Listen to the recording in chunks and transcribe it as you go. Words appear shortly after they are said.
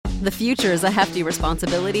The future is a hefty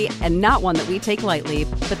responsibility and not one that we take lightly,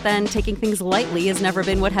 but then taking things lightly has never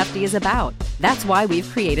been what Hefty is about. That's why we've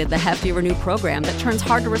created the Hefty Renew program that turns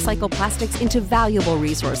hard-to-recycle plastics into valuable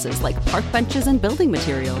resources like park benches and building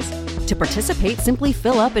materials. To participate, simply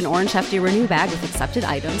fill up an orange Hefty Renew bag with accepted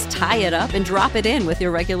items, tie it up, and drop it in with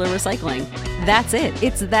your regular recycling. That's it.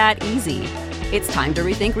 It's that easy. It's time to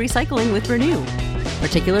rethink recycling with Renew.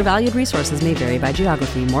 Particular valued resources may vary by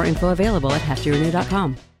geography. More info available at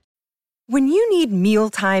heftyrenew.com. When you need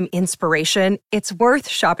mealtime inspiration, it's worth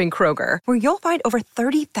shopping Kroger, where you'll find over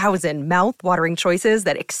 30,000 mouth-watering choices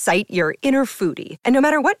that excite your inner foodie. And no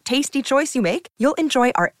matter what tasty choice you make, you'll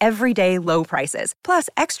enjoy our everyday low prices, plus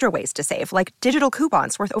extra ways to save, like digital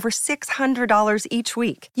coupons worth over $600 each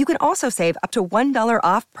week. You can also save up to $1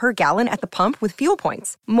 off per gallon at the pump with fuel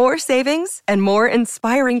points. More savings and more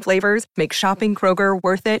inspiring flavors make shopping Kroger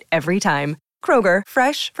worth it every time. Kroger,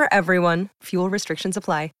 fresh for everyone. Fuel restrictions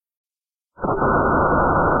apply.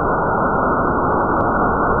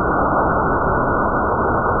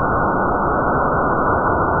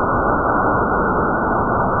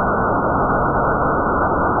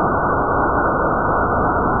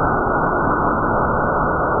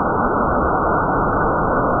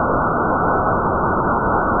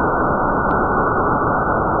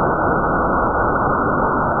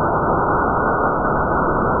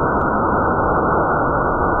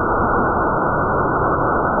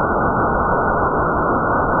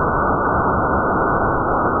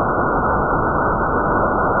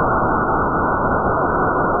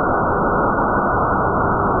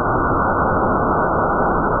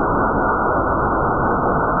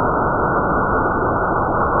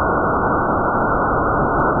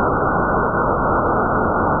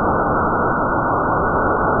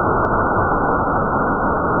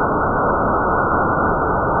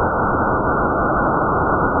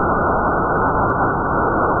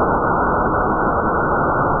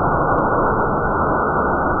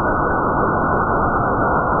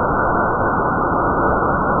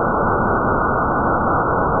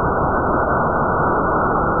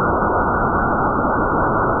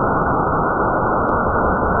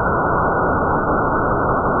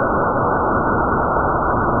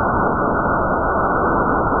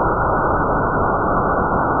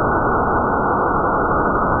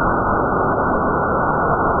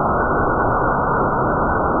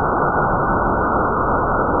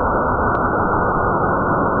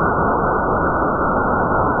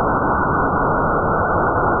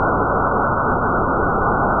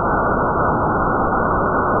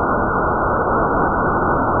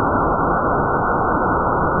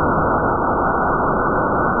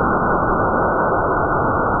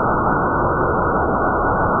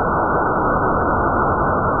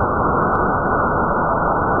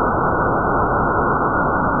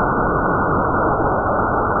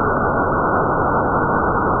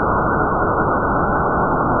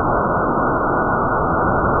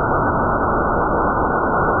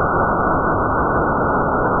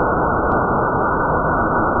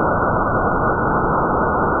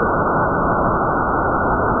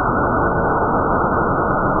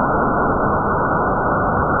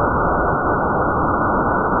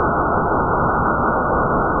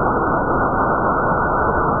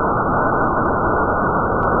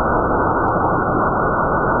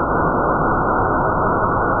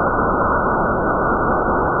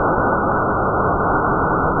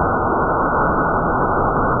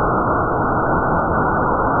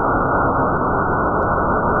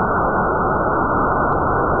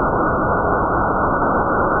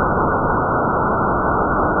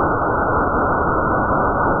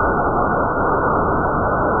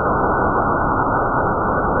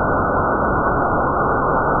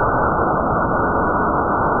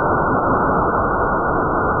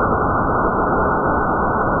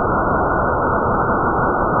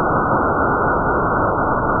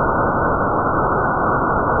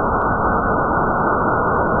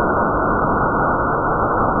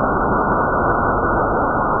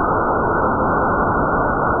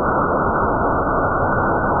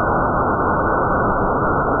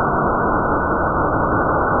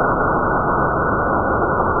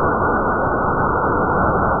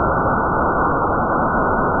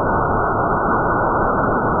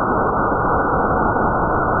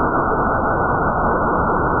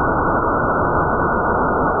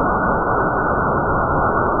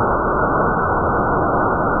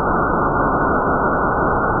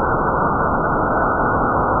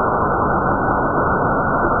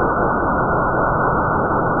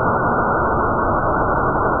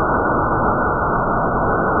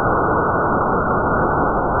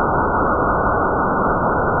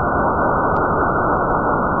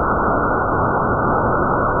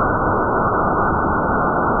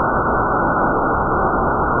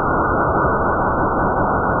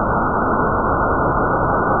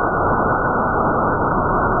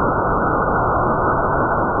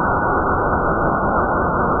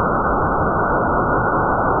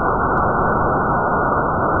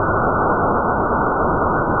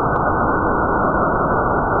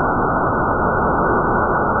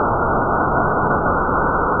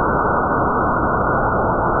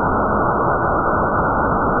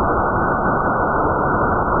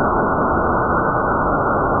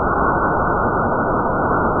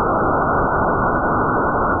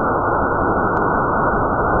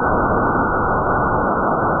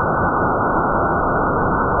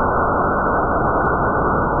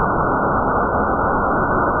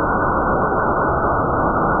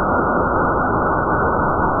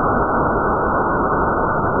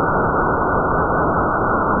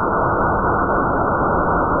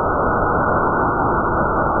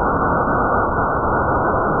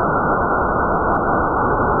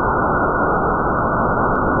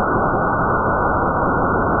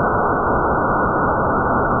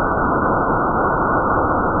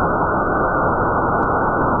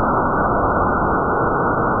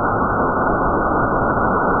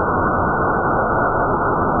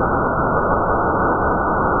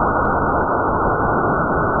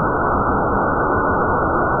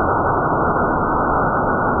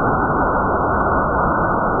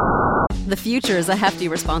 The future is a hefty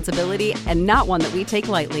responsibility and not one that we take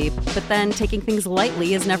lightly, but then taking things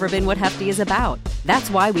lightly has never been what Hefty is about. That's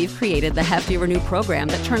why we've created the Hefty Renew program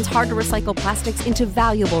that turns hard-to-recycle plastics into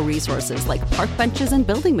valuable resources like park benches and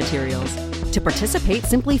building materials. To participate,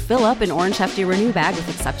 simply fill up an orange Hefty Renew bag with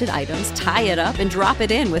accepted items, tie it up, and drop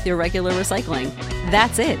it in with your regular recycling.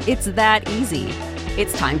 That's it. It's that easy.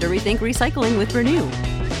 It's time to rethink recycling with Renew.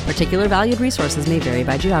 Particular valued resources may vary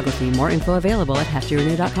by geography. More info available at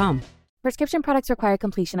heftyrenew.com. Prescription products require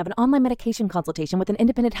completion of an online medication consultation with an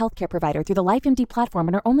independent healthcare provider through the LifeMD platform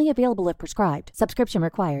and are only available if prescribed. Subscription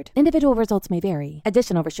required. Individual results may vary.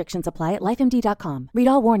 Additional restrictions apply at lifemd.com. Read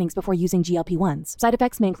all warnings before using GLP-1s. Side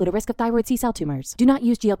effects may include a risk of thyroid C-cell tumors. Do not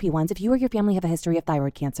use GLP-1s if you or your family have a history of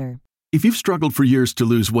thyroid cancer. If you've struggled for years to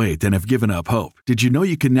lose weight and have given up hope, did you know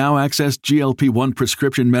you can now access GLP-1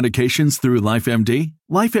 prescription medications through LifeMD?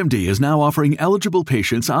 LifeMD is now offering eligible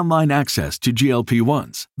patients online access to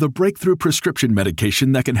GLP-1s, the breakthrough prescription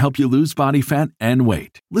medication that can help you lose body fat and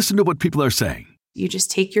weight. Listen to what people are saying. You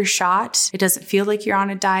just take your shot. It doesn't feel like you're on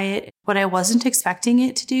a diet. What I wasn't expecting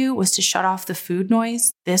it to do was to shut off the food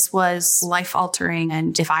noise. This was life-altering,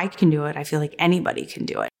 and if I can do it, I feel like anybody can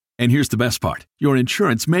do it. And here's the best part. Your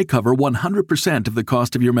insurance may cover 100% of the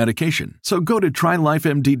cost of your medication. So go to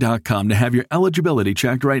TryLifeMD.com to have your eligibility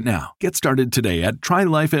checked right now. Get started today at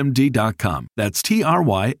TryLifeMD.com. That's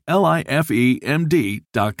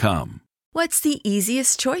TryLifeMD.com. What's the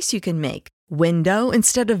easiest choice you can make? Window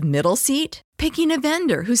instead of middle seat? Picking a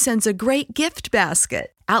vendor who sends a great gift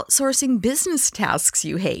basket? Outsourcing business tasks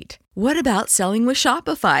you hate? What about selling with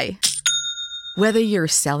Shopify? Whether you're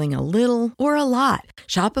selling a little or a lot,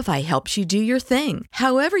 Shopify helps you do your thing,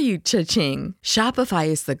 however you cha-ching. Shopify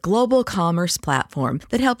is the global commerce platform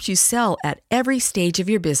that helps you sell at every stage of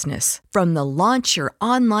your business. From the launch your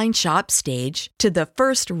online shop stage to the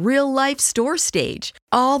first real-life store stage,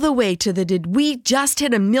 all the way to the did we just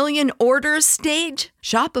hit 1 million orders stage.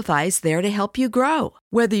 Shopify's there to help you grow.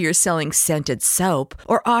 Whether you're selling scented soap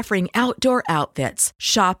or offering outdoor outfits,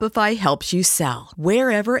 Shopify helps you sell.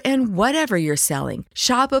 Wherever and whatever you're selling,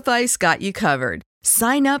 Shopify's got you covered.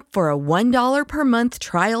 Sign up for a $1 per month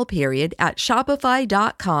trial period at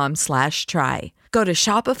shopify.com/try. Go to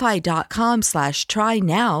shopify.com/try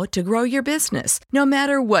now to grow your business, no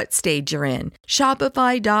matter what stage you're in.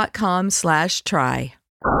 Shopify.com/try.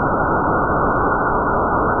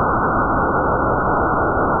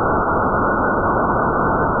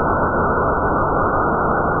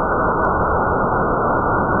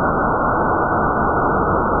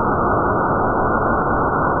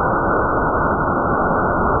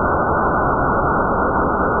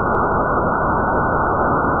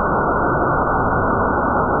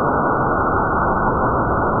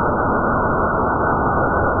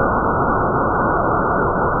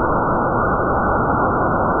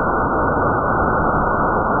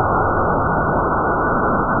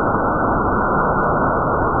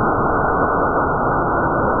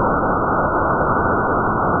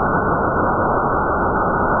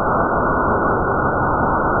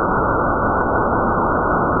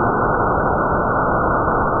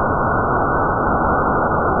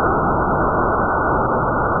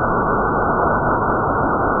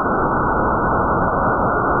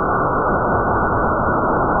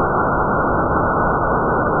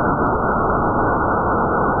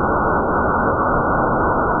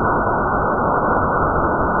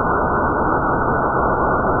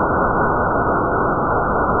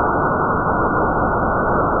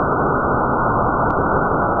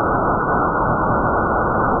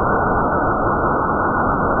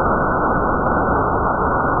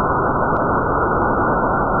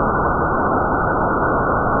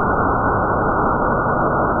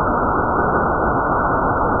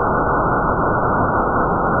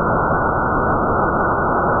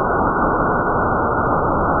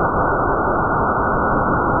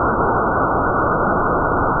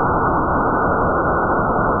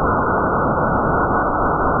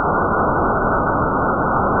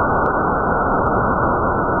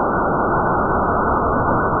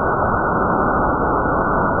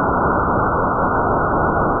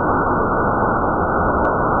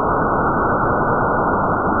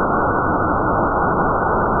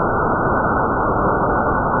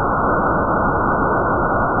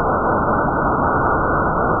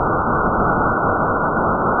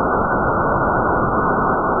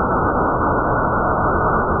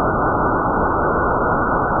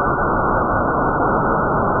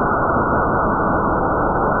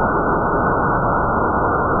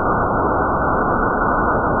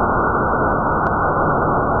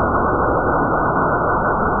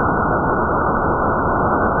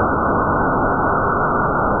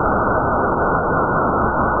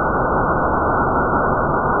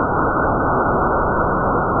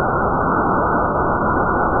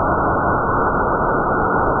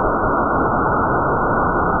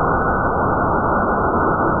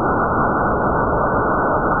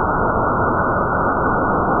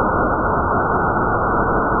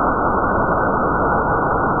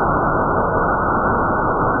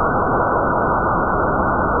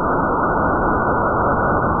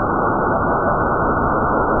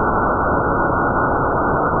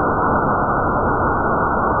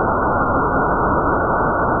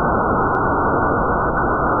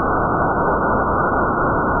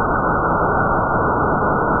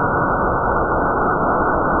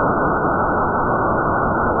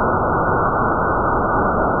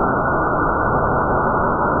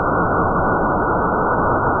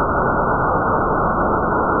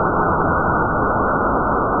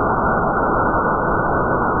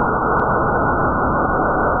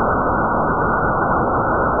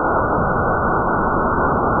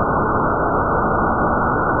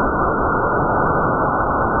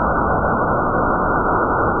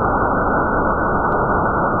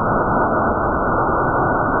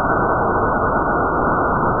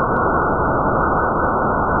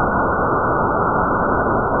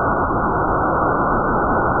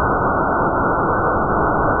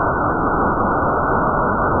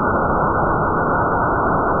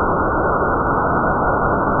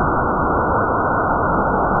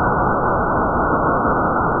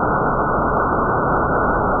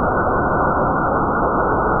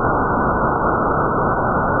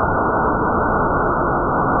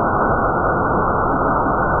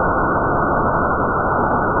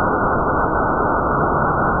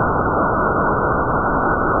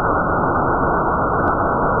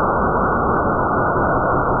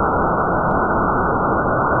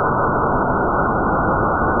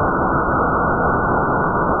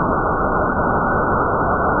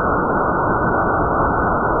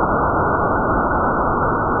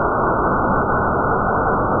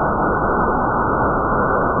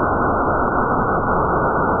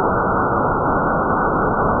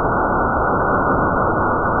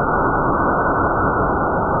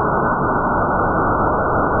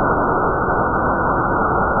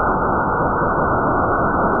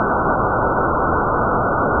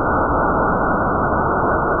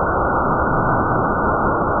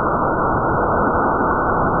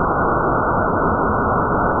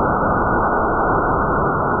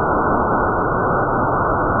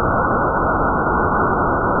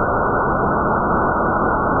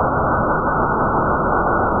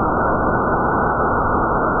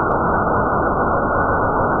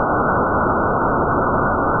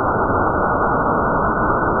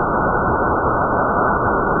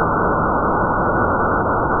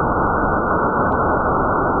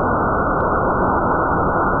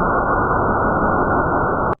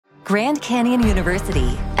 Grand Canyon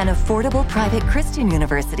University, an affordable private Christian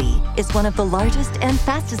university, is one of the largest and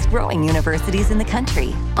fastest growing universities in the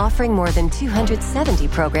country, offering more than 270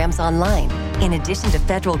 programs online. In addition to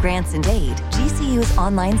federal grants and aid, GCU's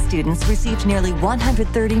online students received nearly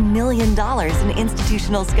 $130 million in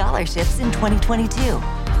institutional scholarships in 2022.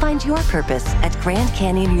 Find your purpose at Grand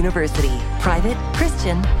Canyon University. Private,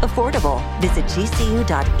 Christian, affordable. Visit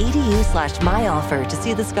gcu.edu/myoffer to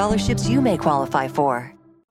see the scholarships you may qualify for.